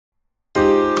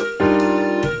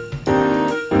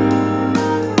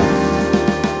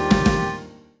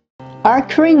Our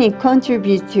clinic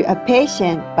contributes to a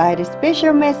patient by the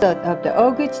special method of the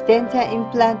Ohguchi dental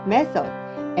implant method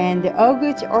and the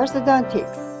Ohguchi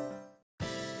orthodontics.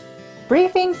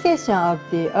 Briefing session of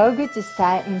the Ohguchi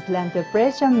style implant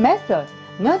operation method,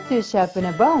 not to sharpen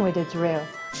a bone with a drill.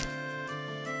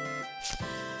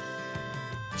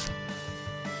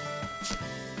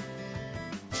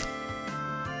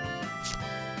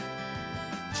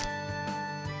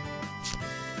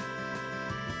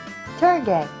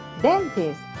 Target,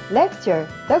 dentist, lecturer,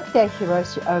 Dr.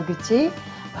 Ohguchi,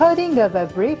 holding of a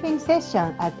briefing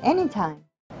session at any time.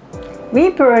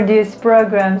 We produce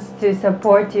programs to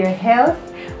support your health.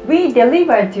 We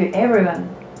deliver to everyone.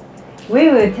 We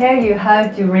will tell you how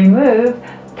to remove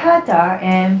tartar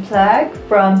and plaque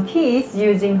from teeth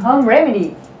using home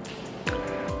remedies.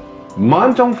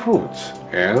 Munch on fruits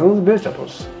and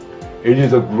vegetables. It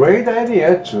is a great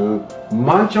idea to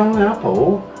munch on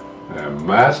apple,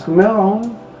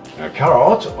 muskmelon,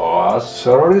 carrot, or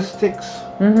celery sticks.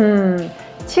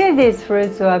 Chew these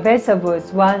fruits or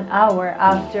vegetables 1 hour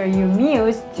after your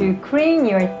meals to clean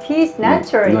your teeth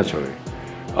naturally.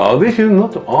 This is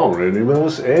not only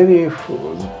removes any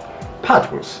food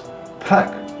particles,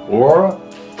 plaque, or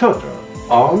tartar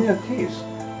on your teeth,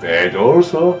 but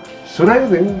also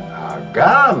strengthens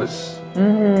gums.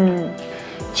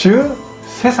 Chew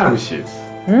sesame seeds.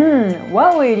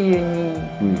 What will you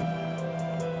need?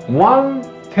 1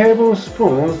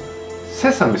 tablespoon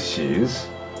sesame seeds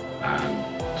and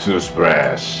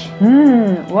toothbrush.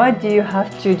 What do you have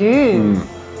to do?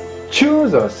 Chew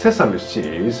the sesame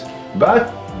seeds,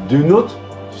 but do not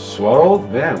swallow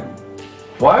them.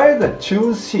 While the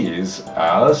chewed seeds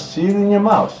are still in your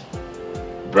mouth,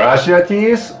 brush your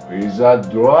teeth with a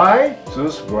dry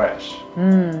toothbrush.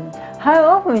 How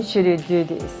often should you do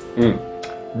this?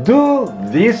 Do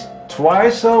this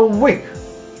twice a week.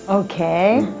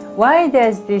 Okay. Why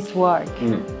does this work?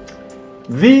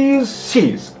 These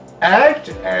seeds act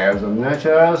as a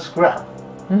natural scrub.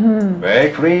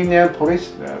 They clean and polish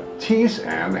the teeth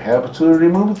and help to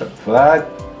remove the plaque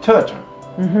tartar.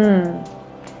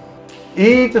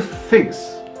 Eat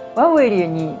figs. What will you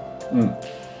need?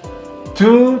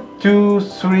 2 to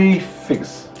 3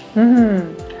 figs.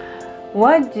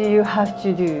 What do you have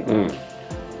to do?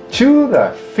 Chew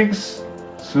the figs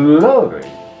slowly.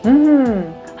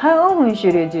 How often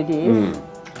should you do this?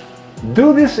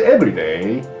 Do this every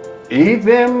day. Eat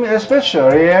them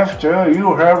especially after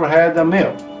you have had a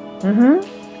meal.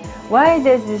 Why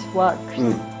does this work?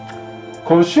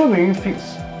 Consuming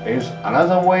figs is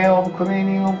another way of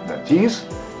cleaning the teeth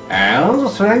and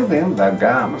strengthening the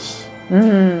gums.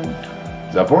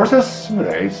 The process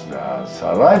stimulates the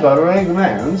salivary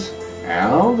glands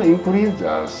and increases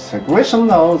the secretion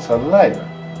of saliva.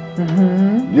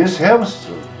 This helps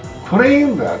to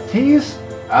clean the teeth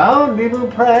and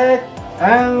remove plaque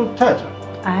and tartar.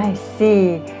 I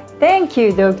see. Thank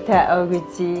you, Dr.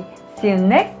 Ohguchi. See you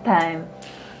next time.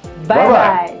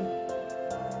 Bye-bye.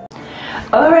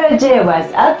 Oral gel was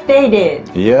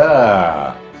updated.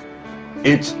 Yeah,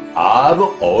 it's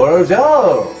oral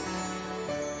gel.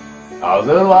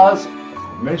 Otherwise,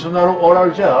 conventional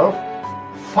oral gel,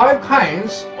 5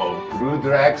 kinds of glue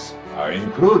drugs are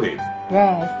included.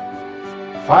 Yes.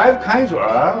 5 kinds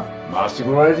are mustard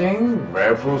resin,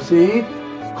 grapefruit seed,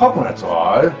 coconut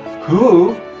oil,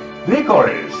 glue,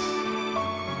 licorice.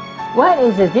 What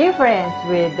is the difference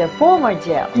with the former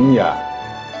gel? Yeah,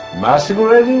 mustard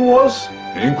resin was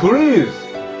increased.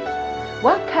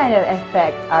 What kind of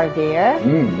effects are there?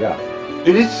 Yeah,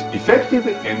 it is effective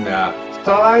in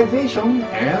sterilization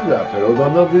and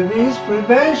periodontal disease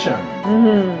prevention.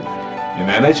 In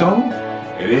addition,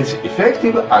 it is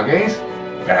effective against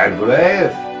bad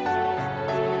breath.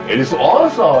 It is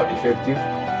also effective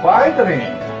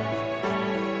whitening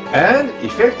and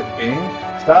effective in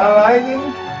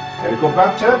sterilizing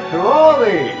Helicobacter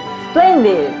pylori.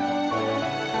 Splendid.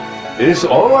 It is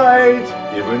alright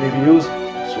even if you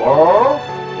swallow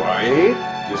or eat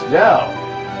this gel.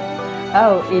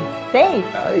 Oh, it's safe.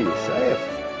 It's safe.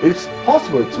 It's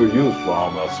possible to use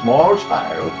from a small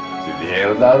child to the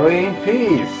elderly in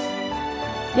peace.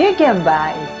 You can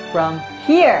buy it from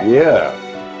here. Yeah.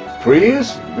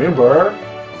 Please remember,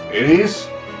 it is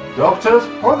doctor's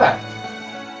product.